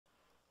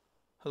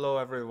Hello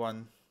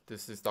everyone,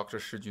 this is Dr.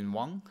 Shijun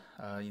Wang.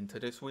 In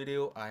today's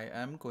video, I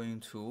am going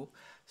to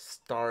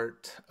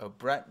start a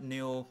brand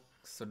new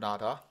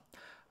sonata,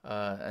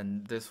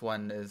 and this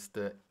one is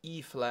the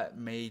E-flat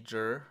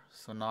major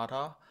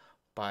sonata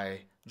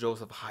by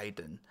Joseph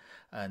Haydn,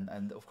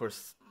 and of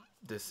course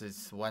this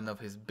is one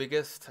of his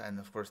biggest, and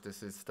of course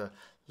this is the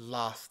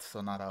last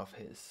sonata of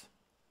his.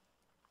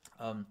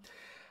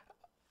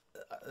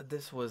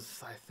 This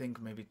was, I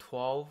think, maybe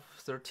 12,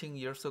 13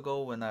 years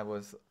ago when I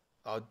was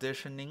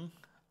auditioning.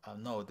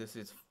 No, this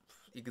is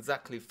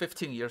exactly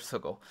 15 years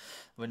ago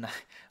when I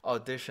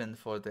auditioned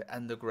for the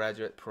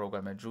undergraduate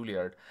program at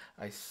Juilliard.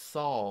 I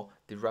saw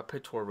the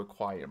repertoire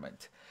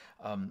requirement.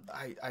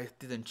 I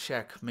didn't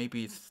check,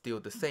 maybe it's still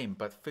the same,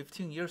 but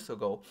 15 years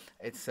ago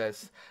it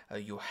says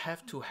you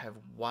have to have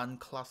one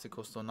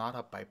classical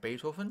sonata by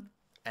Beethoven,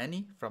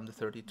 any from the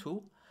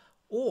 32,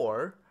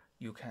 or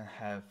you can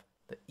have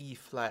the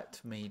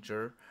E-flat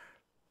major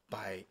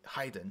by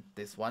Haydn,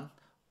 this one,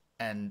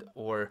 and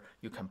or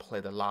you can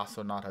play the last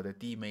sonata, the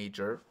D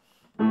major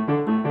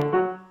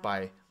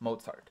by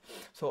Mozart.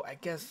 So I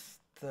guess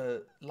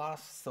the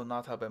last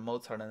sonata by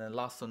Mozart and the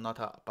last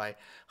sonata by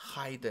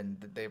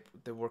Haydn, they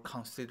were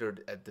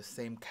considered at the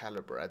same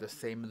caliber, at the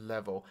same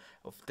level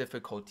of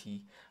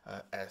difficulty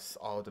as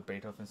all the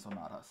Beethoven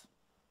sonatas.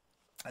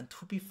 And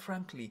to be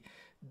frankly,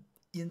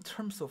 in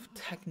terms of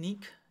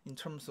technique, in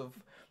terms of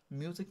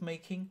music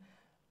making,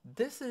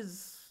 this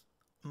is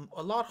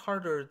a lot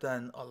harder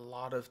than a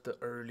lot of the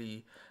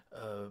early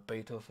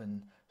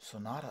Beethoven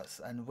sonatas,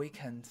 and we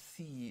can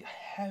see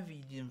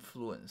heavy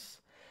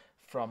influence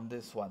from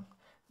this one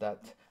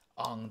that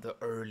on the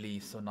early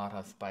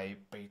sonatas by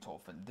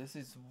Beethoven. This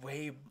is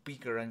way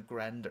bigger and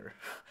grander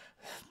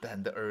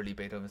than the early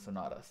Beethoven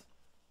sonatas.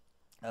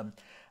 And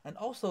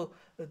also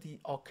the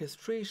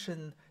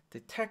orchestration,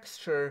 the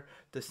texture,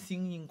 the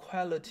singing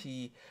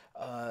quality,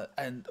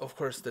 and of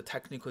course the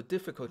technical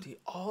difficulty,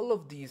 all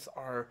of these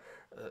are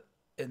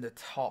in the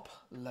top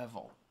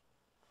level.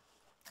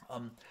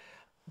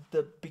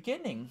 The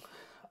beginning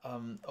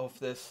of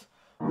this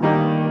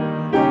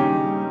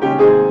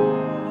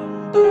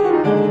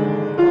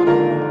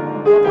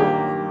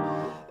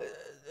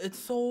it's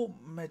so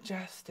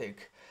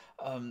majestic,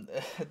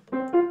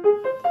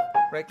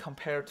 right?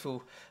 Compared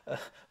to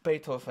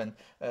Beethoven,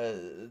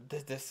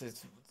 this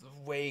is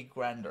way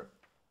grander.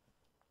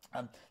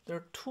 There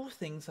are two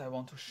things I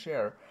want to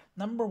share.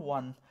 Number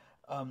one,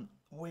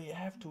 we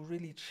have to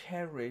really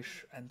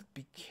cherish and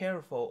be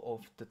careful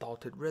of the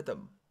dotted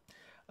rhythm.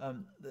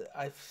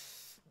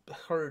 I've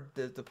heard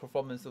the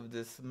performance of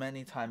this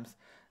many times,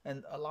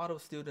 and a lot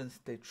of students,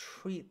 they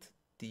treat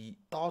the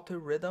dotted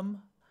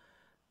rhythm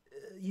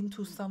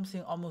into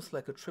something almost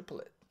like a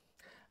triplet.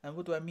 And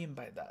what do I mean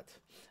by that?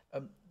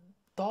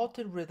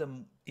 Dotted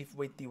rhythm, if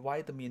we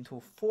divide them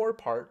into 4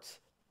 parts,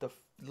 the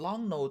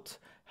long note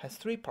has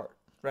 3 parts,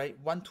 right?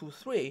 1, 2,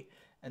 3,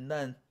 and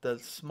then the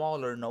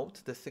smaller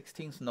note, the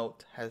 16th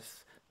note,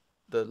 has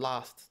the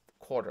last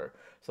quarter.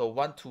 So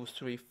 1, 2,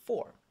 3,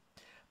 4.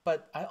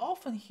 But I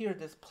often hear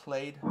this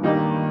played 1,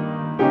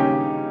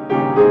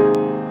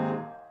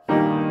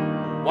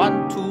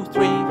 2,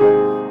 3,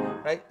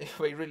 right? If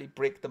we really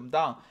break them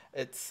down,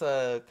 it's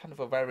kind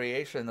of a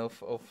variation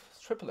of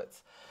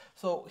triplets.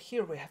 So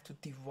here we have to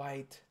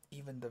divide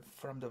even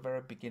from the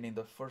very beginning,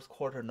 the first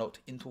quarter note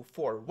into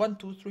 4. 1,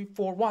 2, 3,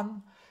 4,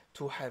 1,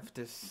 to have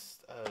this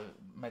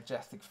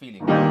majestic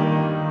feeling.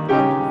 1,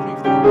 2,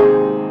 3, 4.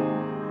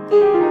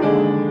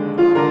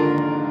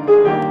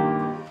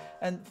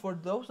 And for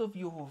those of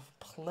you who've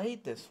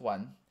played this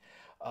one,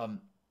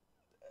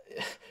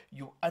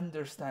 you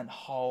understand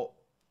how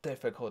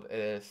difficult it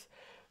is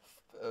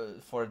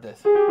for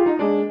this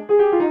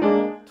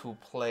to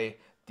play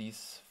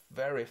these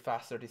very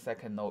fast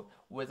 30-second note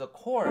with a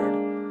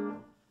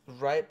chord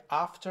right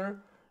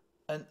after,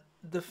 and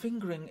the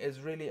fingering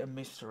is really a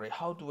mystery.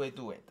 How do I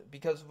do it?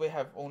 Because we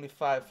have only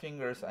 5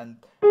 fingers and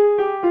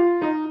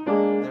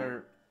there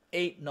are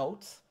 8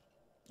 notes.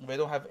 We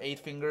don't have 8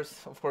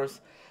 fingers, of course.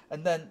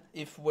 And then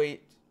if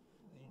we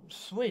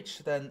switch,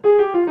 then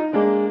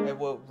it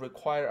will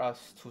require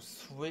us to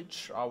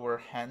switch our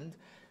hand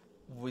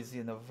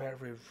within a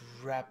very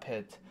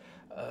rapid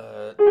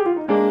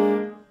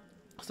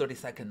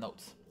 30-second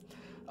notes.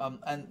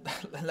 And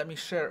let me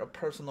share a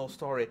personal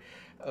story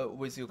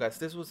with you guys.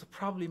 This was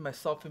probably my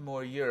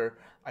sophomore year.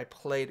 I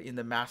played in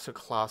the master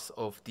class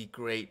of the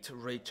great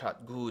Richard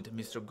Good,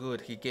 Mr.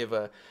 Good. He gave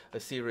a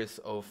series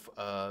of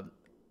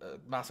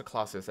master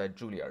classes at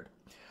Juilliard.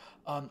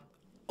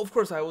 Of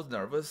course, I was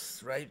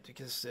nervous, right?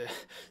 Because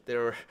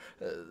there were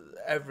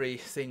every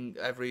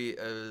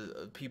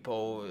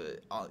people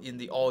in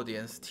the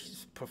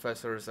audience,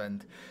 professors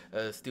and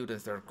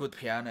students, they're good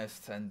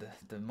pianists, and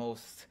the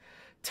most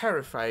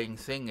terrifying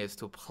thing is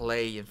to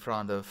play in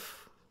front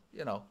of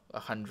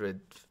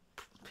 100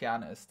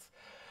 pianists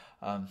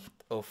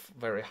of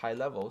very high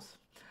levels.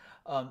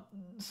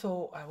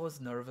 So I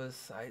was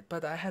nervous,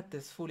 but I had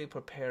this fully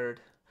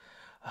prepared.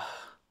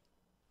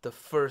 The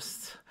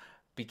first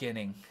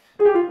beginning,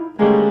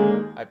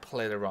 I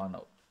played the wrong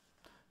note.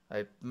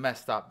 I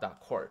messed up that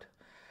chord.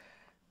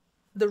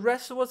 The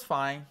rest was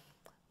fine.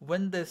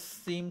 When this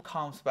theme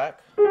comes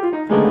back,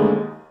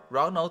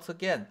 round notes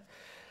again.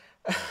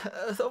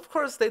 So of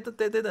course they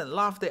didn't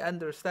laugh, they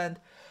understand.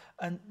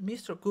 And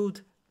Mr.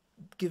 Good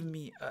gave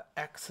me an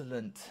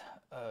excellent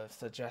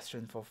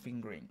suggestion for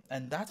fingering.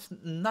 And that's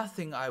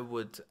nothing I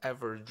would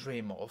ever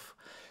dream of.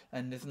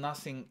 And it's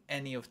nothing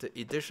any of the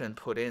edition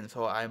put in,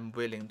 so I'm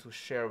willing to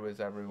share with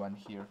everyone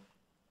here.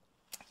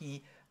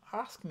 He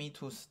asked me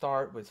to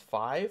start with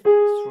 5,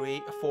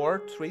 3,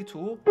 4, 3,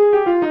 2.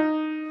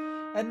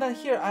 And then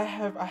here I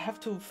have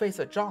to face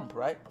a jump,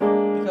 right?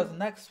 Because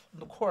next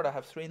chord I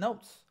have 3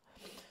 notes.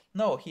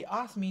 No, he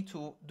asked me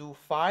to do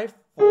 5,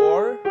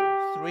 4,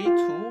 3,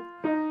 2,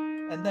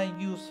 and then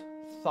use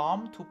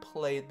thumb to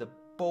play the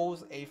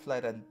both A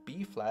flat and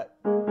B flat.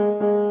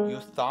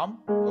 Use thumb,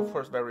 of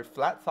course very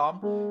flat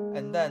thumb,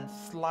 and then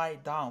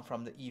slide down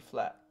from the E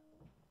flat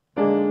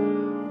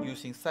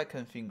using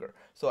second finger.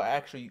 So I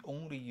actually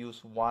only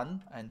use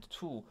 1 and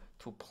 2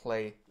 to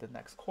play the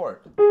next chord.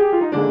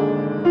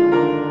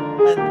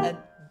 And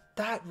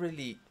that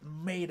really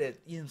made it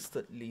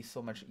instantly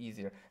so much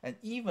easier. And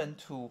even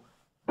to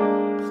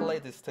play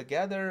this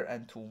together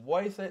and to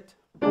voice it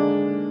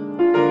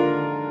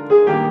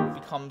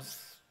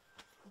becomes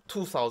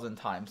 2,000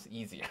 times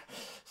easier.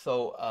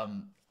 So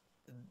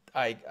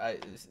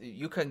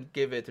you can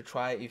give it a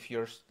try if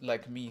you're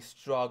like me,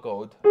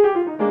 struggled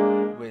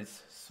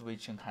with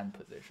switching hand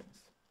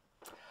positions.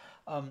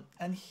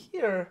 And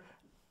here,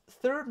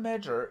 third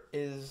measure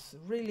is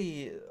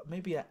really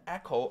maybe an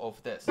echo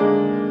of this.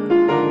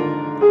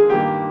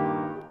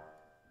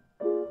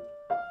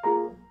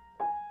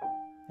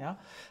 Yeah,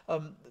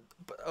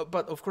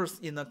 but of course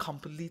in a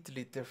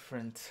completely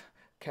different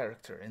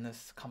character, in a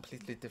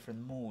completely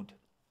different mood.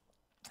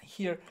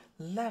 Here,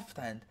 left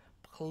hand,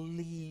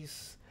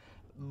 please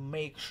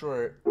make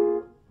sure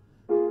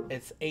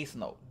it's eighth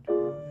note.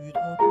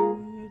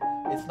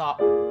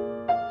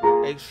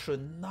 It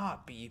should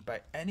not be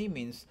by any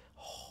means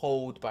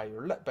held by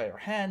your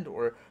hand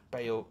or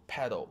by your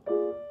pedal.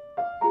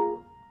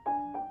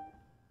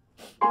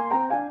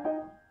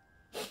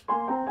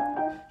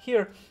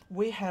 Here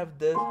we have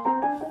the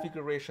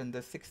figuration,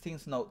 the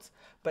 16th notes,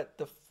 but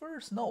the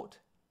first note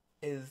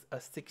is a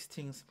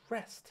 16th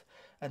rest,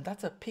 and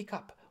that's a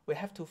pickup. We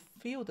have to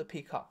feel the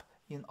pickup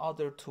in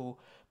order to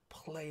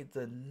play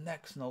the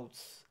next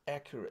notes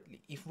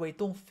accurately. If we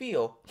don't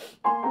feel,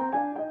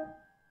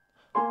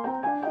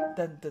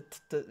 then the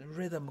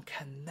rhythm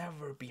can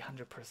never be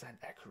 100%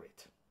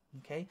 accurate.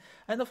 Okay,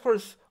 and of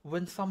course,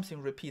 when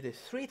something repeated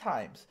 3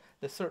 times,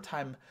 the third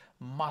time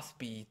must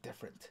be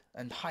different.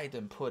 And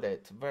Haydn put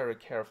it very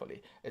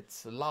carefully.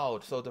 It's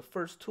loud, so the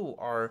first 2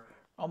 are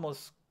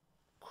almost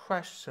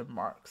question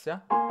marks,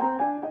 yeah.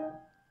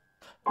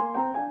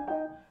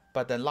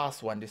 But the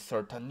last one, the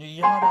third time,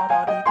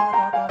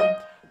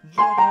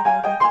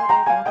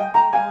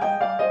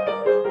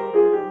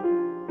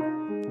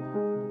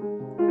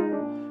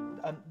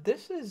 and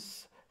this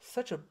is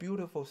such a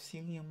beautiful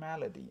singing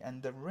melody,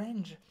 and the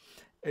range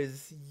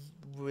is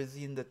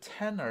within the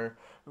tenor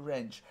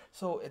range,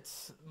 so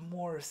it's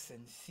more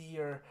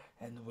sincere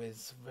and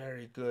with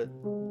very good,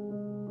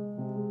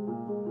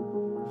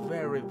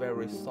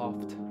 very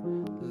soft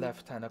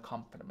left hand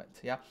accompaniment.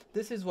 Yeah,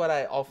 this is what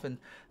I often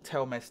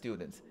tell my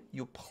students.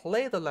 You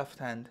play the left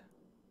hand,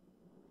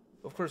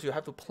 of course you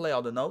have to play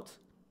all the notes,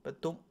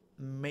 but don't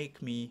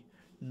make me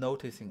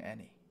noticing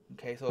any.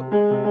 Okay, so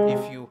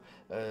if you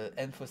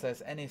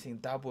emphasize anything,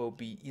 that will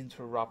be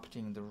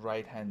interrupting the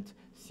right hand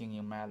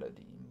singing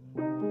melody.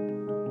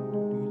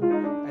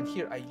 And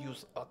here I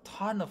use a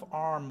ton of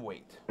arm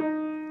weight,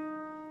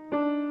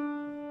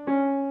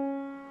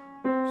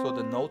 so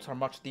the notes are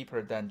much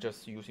deeper than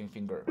just using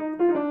finger.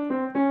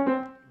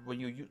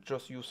 When you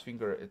just use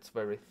finger, it's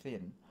very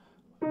thin.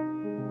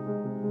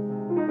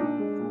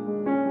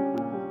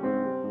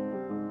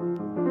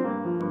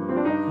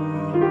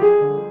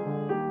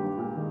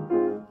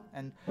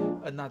 And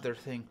another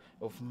thing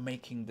of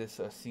making this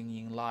a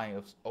singing line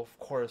is, of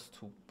course,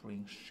 to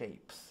bring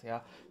shapes.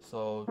 Yeah,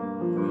 so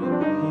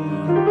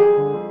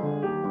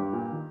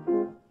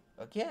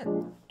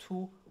again,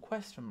 2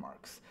 question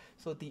marks.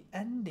 So the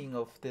ending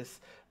of this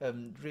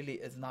really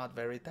is not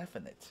very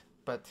definite.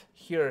 But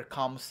here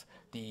comes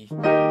the,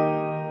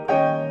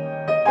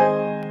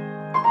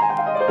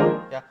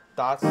 yeah,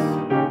 that's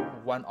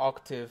 1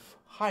 octave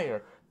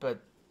higher,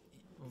 but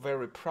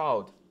very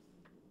proud.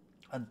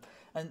 And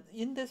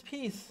in this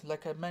piece,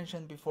 like I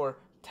mentioned before,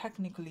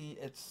 technically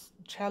it's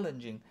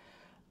challenging.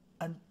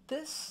 And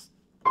this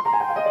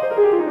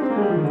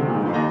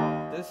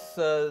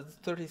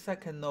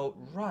 30-second note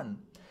run,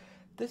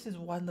 this is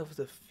one of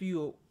the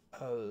few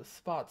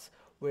spots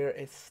where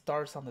it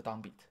starts on the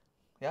downbeat.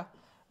 Yeah,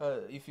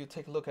 if you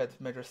take a look at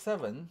measure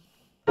 7,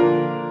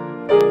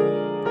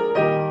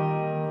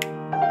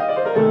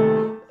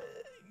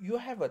 you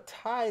have a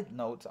tied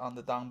note on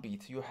the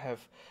downbeat. You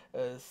have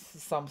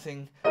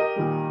something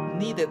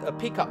needed a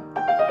pickup.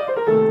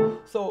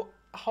 So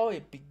how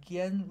it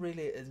began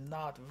really is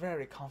not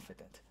very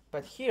confident.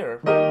 But here,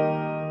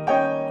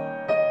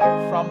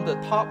 from the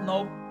top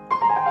note.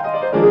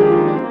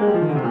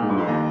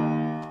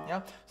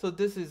 Yeah, so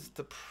this is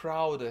the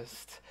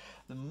proudest,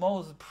 the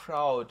most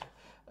proud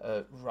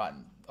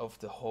run of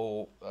the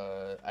whole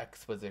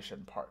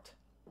exposition part.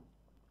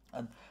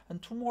 And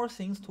two more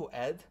things to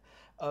add.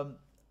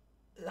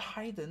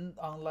 Haydn,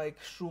 unlike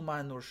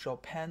Schumann or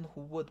Chopin,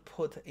 who would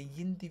put an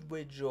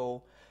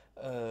individual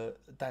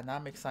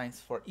dynamic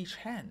signs for each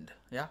hand.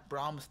 Yeah,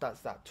 Brahms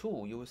does that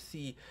too. You will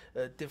see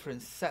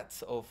different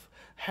sets of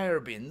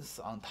hairpins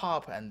on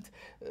top and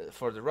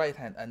for the right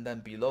hand, and then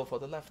below for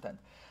the left hand.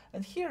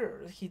 And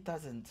here he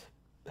doesn't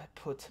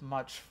put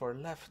much for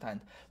left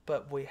hand,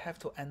 but we have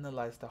to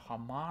analyze the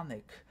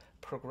harmonic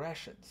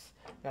progressions.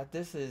 Yeah,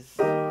 this is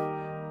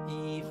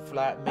E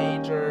flat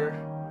major,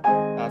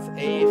 that's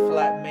A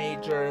flat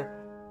major,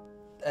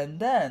 and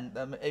then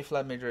A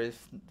flat major is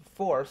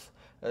fourth,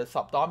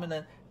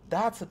 subdominant,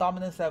 that's a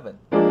dominant 7.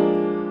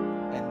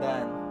 And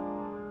then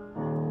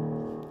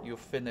you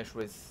finish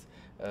with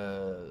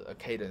a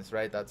cadence,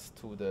 right? That's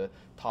to the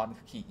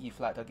tonic key E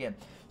flat again.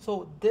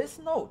 So this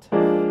note,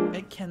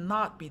 it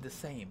cannot be the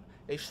same.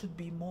 It should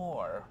be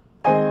more,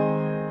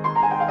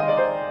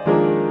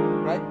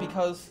 right?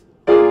 Because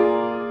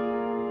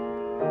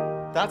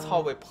that's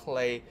how we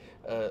play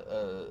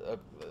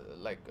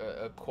like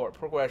a chord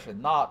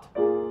progression. Not,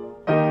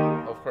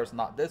 of course,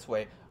 not this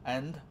way,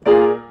 and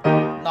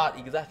not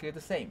exactly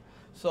the same.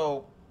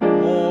 So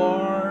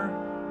more,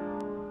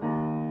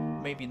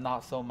 maybe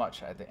not so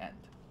much at the end.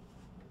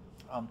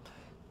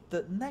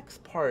 The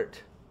next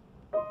part,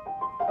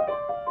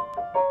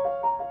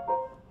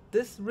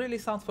 this really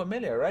sounds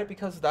familiar, right?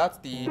 Because that's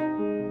the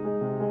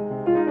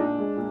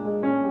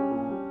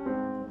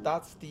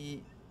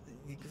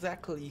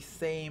exactly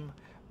same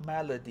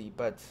melody,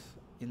 but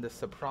in the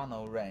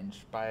soprano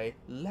range by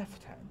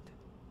left hand.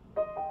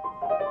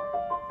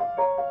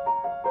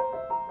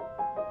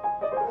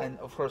 And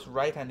of course,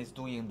 right hand is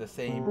doing the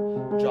same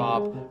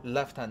job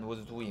left hand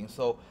was doing.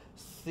 So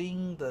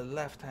sing the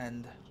left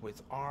hand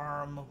with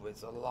arm,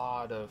 with a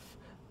lot of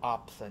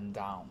ups and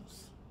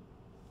downs.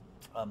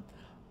 And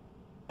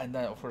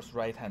then of course,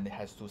 right hand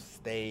has to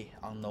stay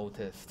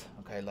unnoticed,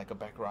 okay, like a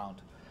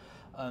background.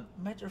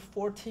 Measure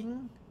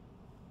 14,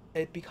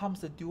 it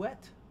becomes a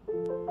duet.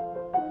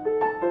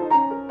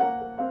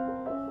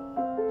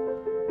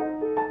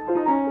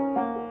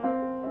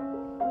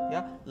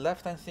 Yeah,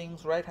 left hand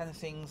sings, right hand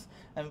sings,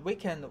 and we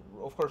can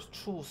of course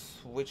choose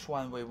which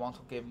one we want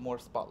to give more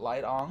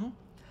spotlight on.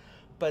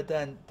 But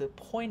then the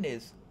point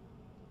is,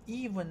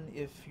 even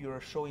if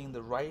you're showing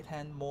the right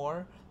hand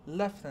more,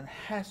 left hand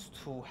has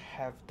to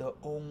have their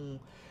own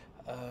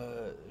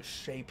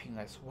shaping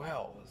as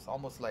well. It's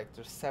almost like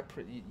they're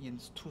separate in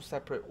two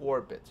separate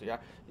orbits. Yeah,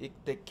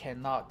 they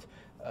cannot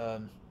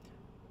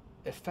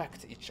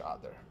affect each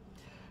other.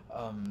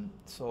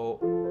 So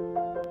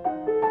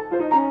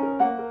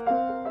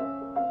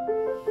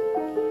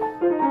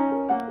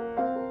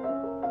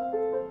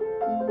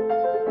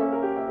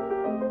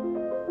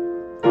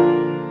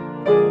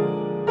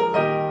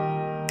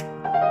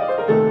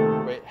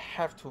we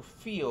have to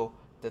feel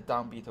the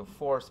downbeat of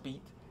 4th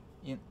beat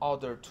in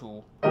order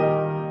to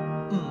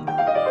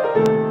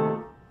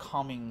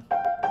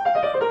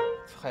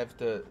have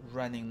the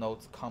running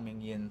notes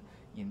coming in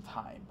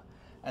time.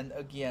 And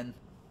again,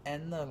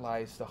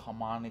 analyze the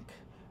harmonic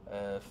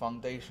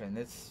foundation.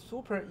 It's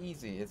super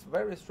easy. It's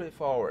very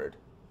straightforward.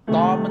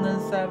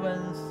 Dominant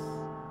 7th,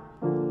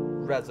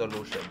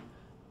 resolution.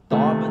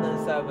 Dominant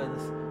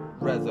 7th,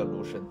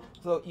 resolution.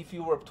 So if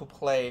you were to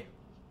play,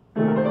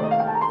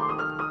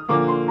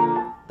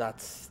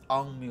 that's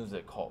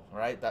unmusical,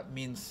 right? That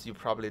means you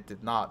probably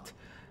did not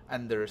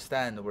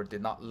understand or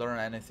did not learn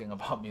anything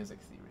about music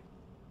theory.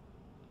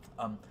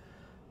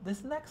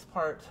 This next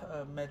part,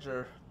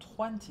 measure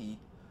 20,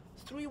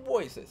 3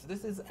 voices.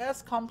 This is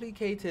as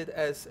complicated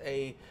as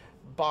a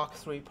Bach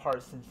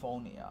 3-part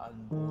sinfonia.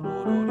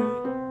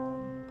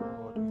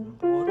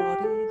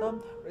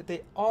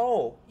 They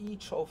all,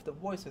 each of the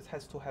voices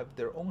has to have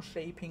their own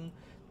shaping,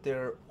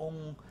 their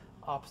own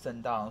ups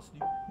and downs.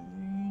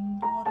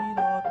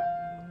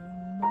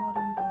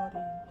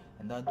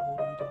 And then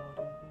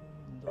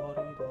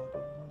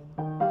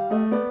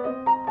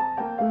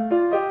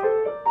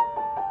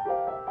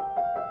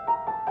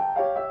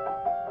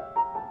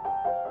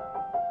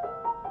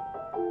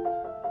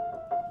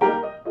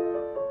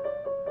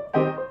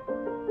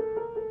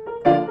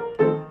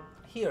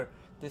here,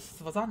 this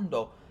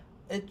sforzando,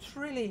 it's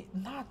really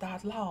not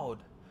that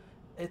loud.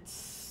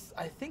 It's,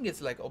 I think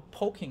it's like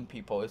poking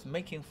people. It's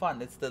making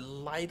fun. It's the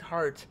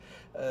lighthearted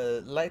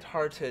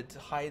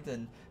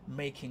Haydn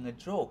making a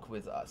joke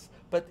with us.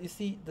 But you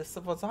see, the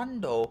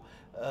sforzando,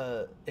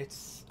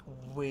 it's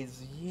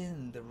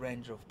within the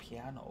range of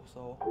piano,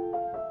 so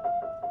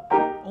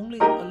only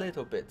a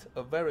little bit,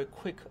 a very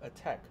quick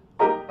attack.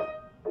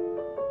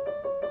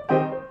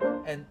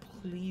 And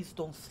please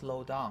don't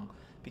slow down,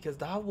 because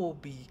that will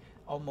be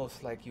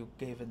almost like you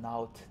given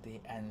out the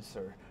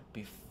answer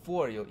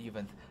before you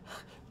even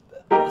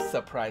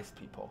surprise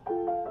people.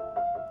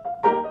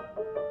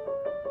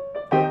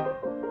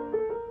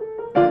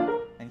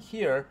 And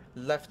here,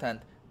 left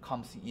hand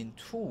comes in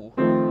 2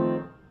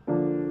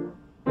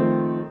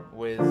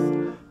 with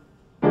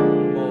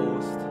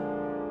most.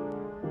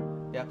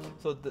 Yeah,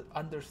 so the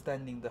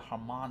understanding the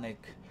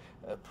harmonic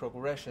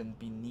progression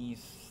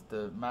beneath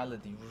the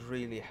melody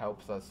really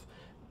helps us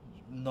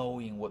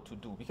knowing what to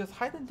do, because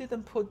Haydn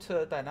didn't put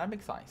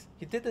dynamic signs.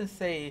 He didn't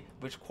say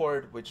which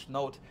chord, which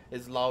note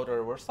is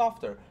louder or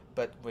softer,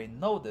 but we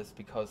know this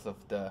because of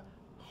the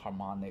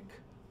harmonic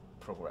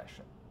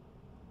progression.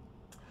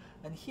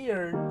 And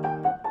here,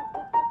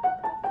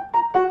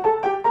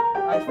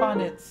 I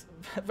find it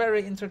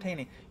very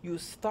entertaining. You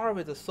start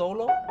with a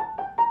solo,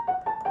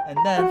 and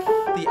then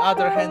the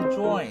other hand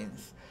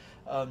joins.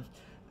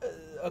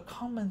 A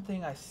common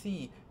thing I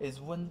see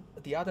is when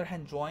the other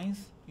hand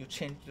joins, you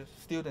change, the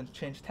students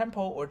change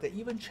tempo, or they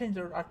even change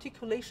their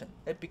articulation.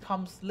 It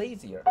becomes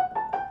lazier.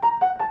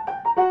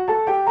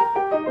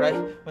 Right?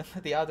 When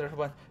the other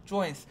one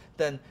joins,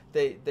 then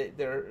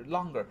they're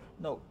longer.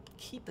 No,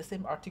 keep the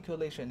same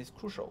articulation is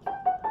crucial.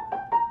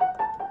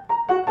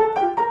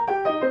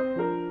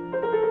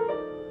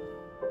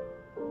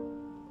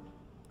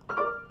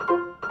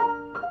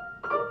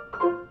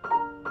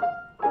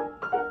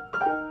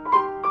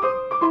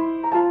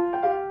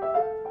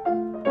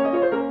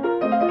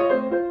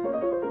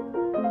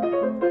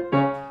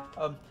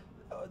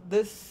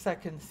 This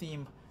second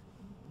theme,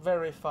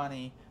 very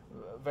funny,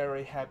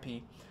 very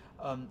happy.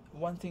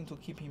 One thing to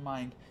keep in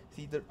mind,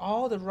 see that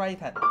all the right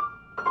hand,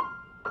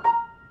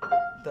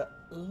 the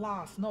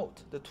last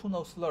note, the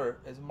 2-note slur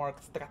is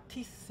marked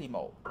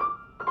staccattissimo,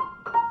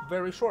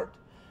 very short.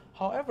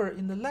 However,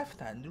 in the left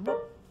hand,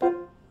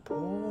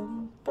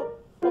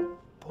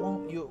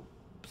 you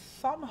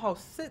somehow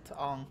sit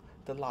on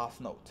the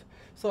last note.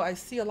 So I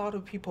see a lot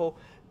of people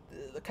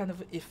kind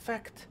of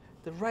affect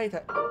the right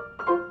hand,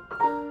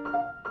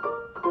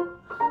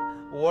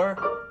 or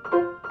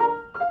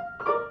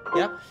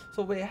yeah,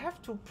 so we have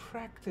to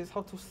practice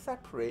how to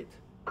separate.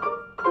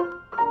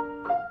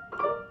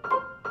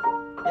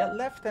 Yeah,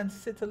 left hand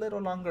sits a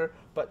little longer,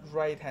 but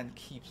right hand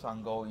keeps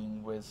on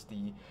going with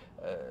the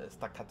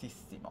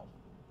staccatissimo.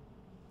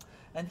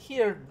 And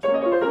here,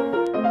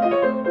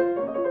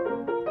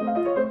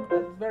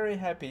 very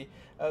happy.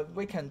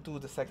 We can do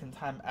the second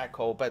time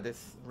echo, but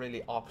it's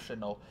really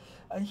optional.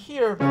 And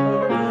here,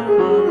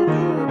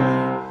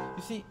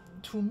 you see,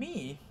 to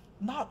me,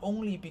 not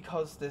only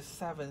because the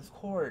 7th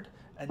chord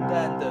and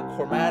then the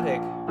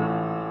chromatic,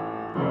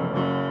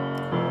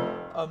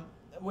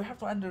 we have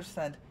to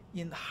understand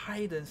in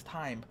Haydn's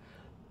time,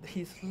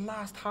 his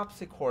last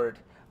harpsichord,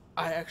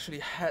 I actually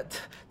had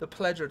the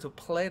pleasure to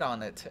play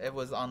on it. It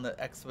was on the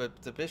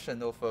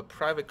exhibition of a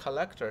private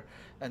collector,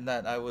 and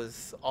then I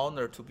was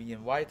honored to be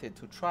invited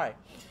to try.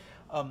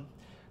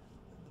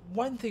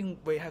 One thing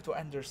we have to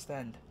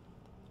understand,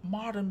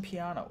 modern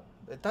piano,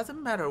 it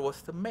doesn't matter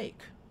what's the make.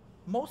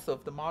 Most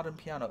of the modern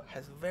piano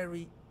has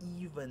very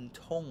even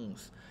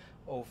tones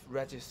of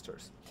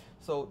registers.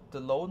 So the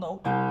low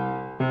note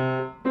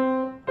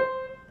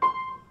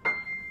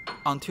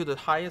until the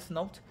highest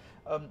note,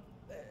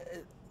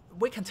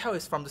 we can tell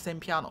it's from the same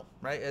piano,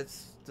 right?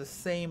 It's the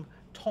same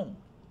tone.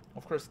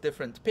 Of course,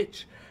 different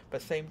pitch,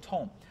 but same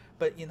tone.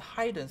 But in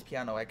Haydn's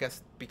piano, I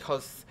guess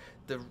because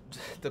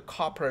the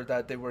copper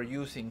that they were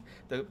using,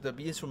 the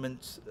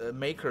instrument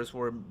makers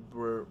were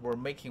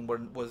making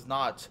was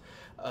not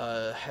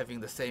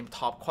having the same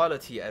top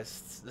quality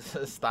as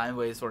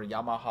Steinways or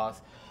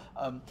Yamahas.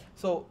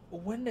 So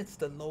when it's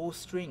the low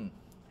string,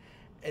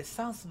 it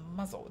sounds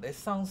muzzled. It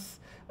sounds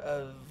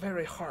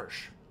very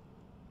harsh.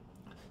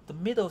 The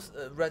middle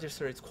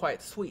register is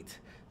quite sweet.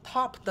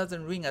 Top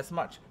doesn't ring as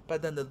much,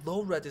 but then the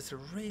low register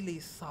really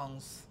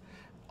sounds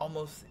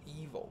almost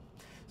evil.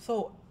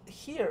 So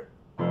here,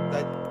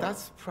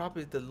 that's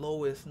probably the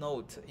lowest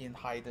note in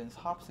Haydn's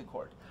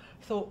harpsichord.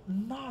 So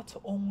not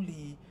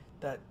only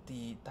that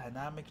the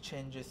dynamic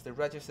changes, the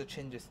register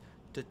changes,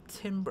 the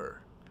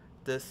timbre,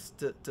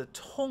 the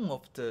tone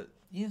of the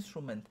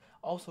instrument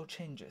also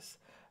changes.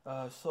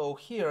 So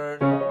here,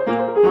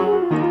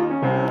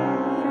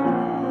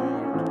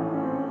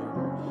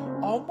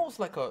 almost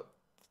like a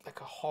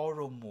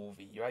horror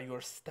movie, right?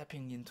 You're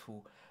stepping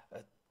into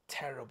a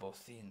terrible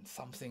scene,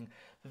 something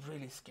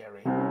really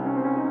scary,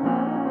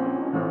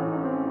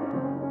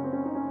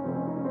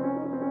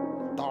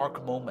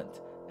 dark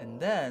moment, and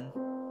then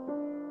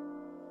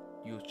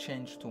you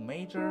change to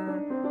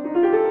major,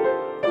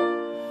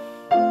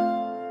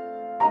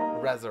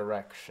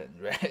 resurrection,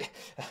 right?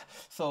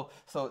 so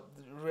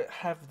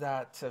have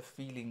that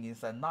feeling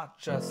is that not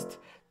just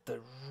the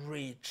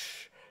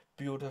rich,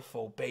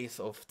 beautiful bass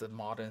of the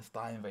modern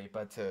Steinway,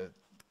 but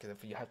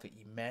you have to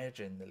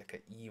imagine like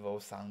an evil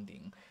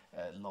sounding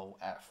low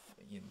F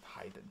in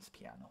Haydn's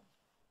piano.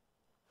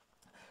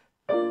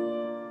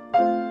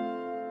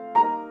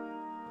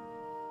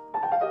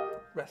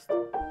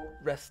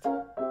 Rest,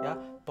 yeah,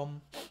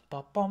 bum,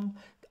 ba, bum.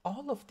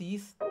 All of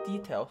these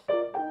details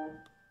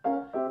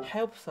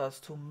helps us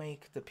to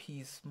make the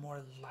piece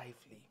more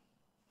lively.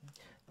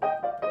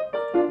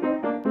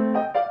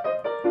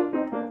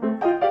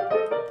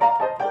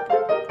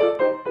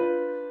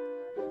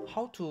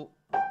 to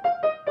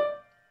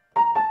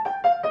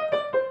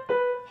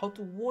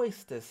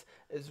voice this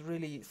is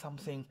really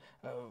something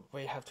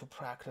we have to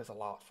practice a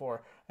lot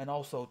for, and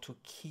also to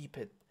keep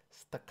it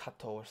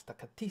staccato or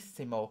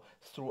staccatissimo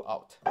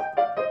throughout.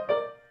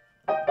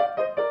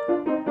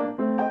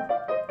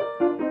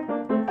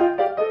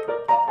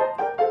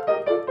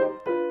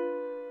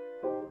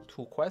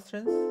 Two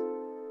questions.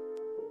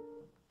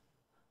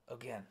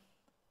 Again,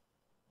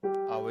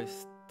 are we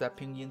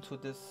stepping into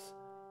this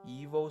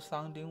evil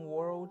sounding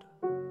world?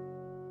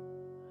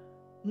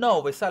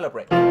 No, we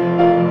celebrate.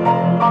 And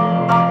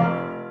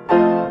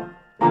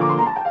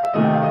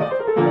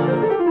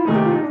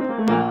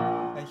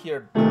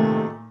here,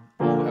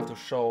 we have to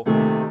show.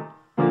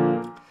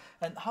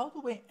 And how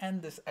do we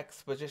end this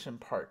exposition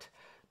part?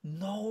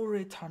 No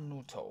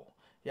ritornuto.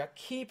 Yeah,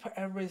 keep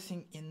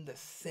everything in the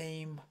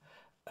same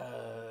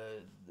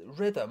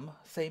rhythm,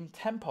 same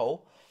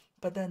tempo.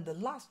 But then the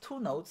last two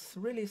notes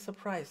really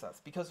surprise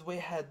us, because we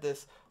had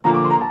this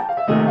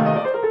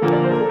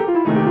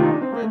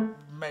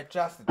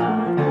majestic.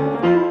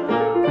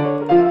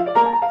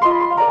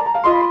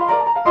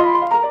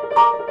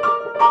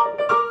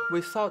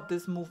 We thought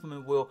this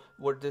movement will,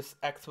 or this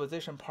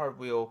exposition part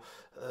will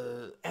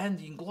end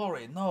in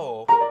glory.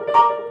 No.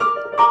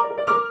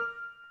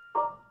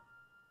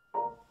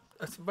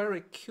 It's a very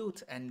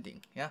cute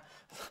ending, yeah?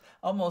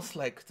 Almost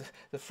like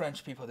the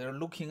French people, they're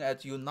looking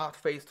at you not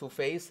face to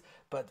face,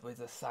 but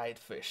with a side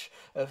fish,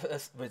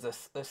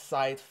 with a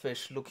side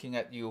fish looking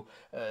at you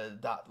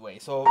that way.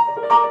 So,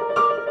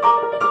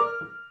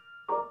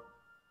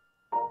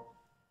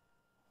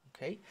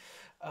 okay,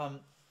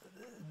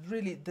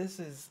 really,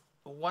 this is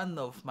one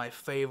of my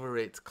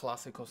favorite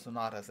classical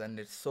sonatas, and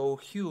it's so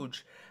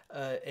huge.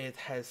 It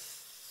has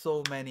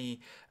so many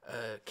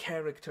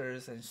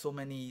characters and so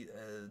many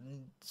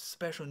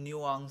special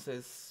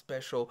nuances,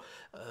 special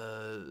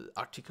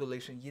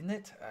articulation in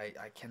it.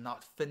 I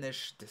cannot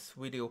finish this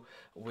video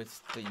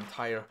with the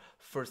entire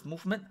first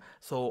movement.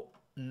 So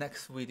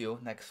next video,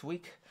 next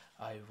week,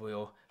 I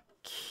will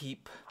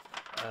keep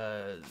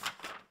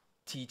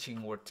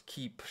teaching or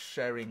keep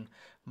sharing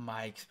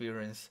my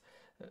experience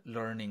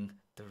learning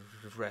the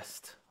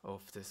rest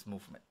of this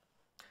movement.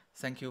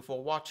 Thank you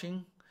for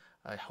watching.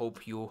 I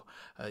hope you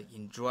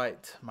enjoyed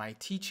my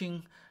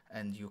teaching,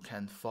 and you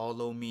can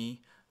follow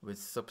me with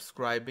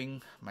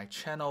subscribing my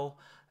channel,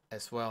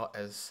 as well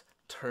as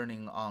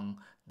turning on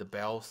the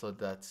bell, so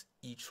that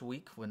each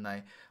week when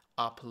I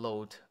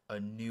upload a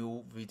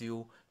new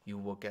video, you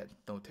will get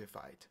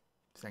notified.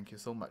 Thank you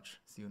so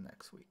much. See you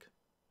next week.